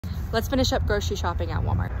Let's finish up grocery shopping at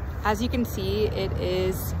Walmart. As you can see, it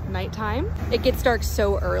is nighttime. It gets dark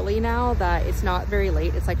so early now that it's not very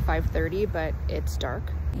late. It's like 5:30, but it's dark.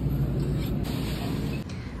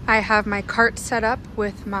 I have my cart set up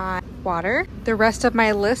with my water, the rest of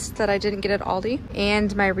my list that I didn't get at Aldi,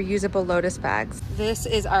 and my reusable Lotus bags. This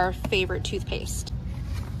is our favorite toothpaste.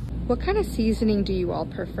 What kind of seasoning do you all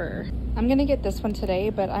prefer? I'm gonna get this one today,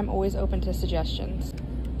 but I'm always open to suggestions.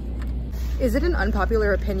 Is it an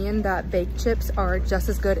unpopular opinion that baked chips are just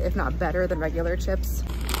as good, if not better, than regular chips?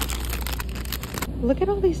 Look at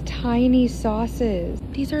all these tiny sauces.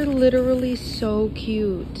 These are literally so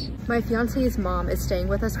cute. My fiance's mom is staying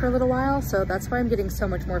with us for a little while, so that's why I'm getting so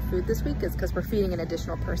much more food this week, is because we're feeding an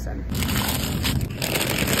additional person.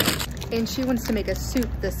 And she wants to make a soup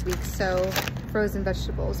this week, so frozen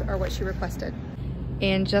vegetables are what she requested.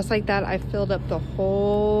 And just like that, I filled up the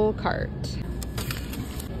whole cart.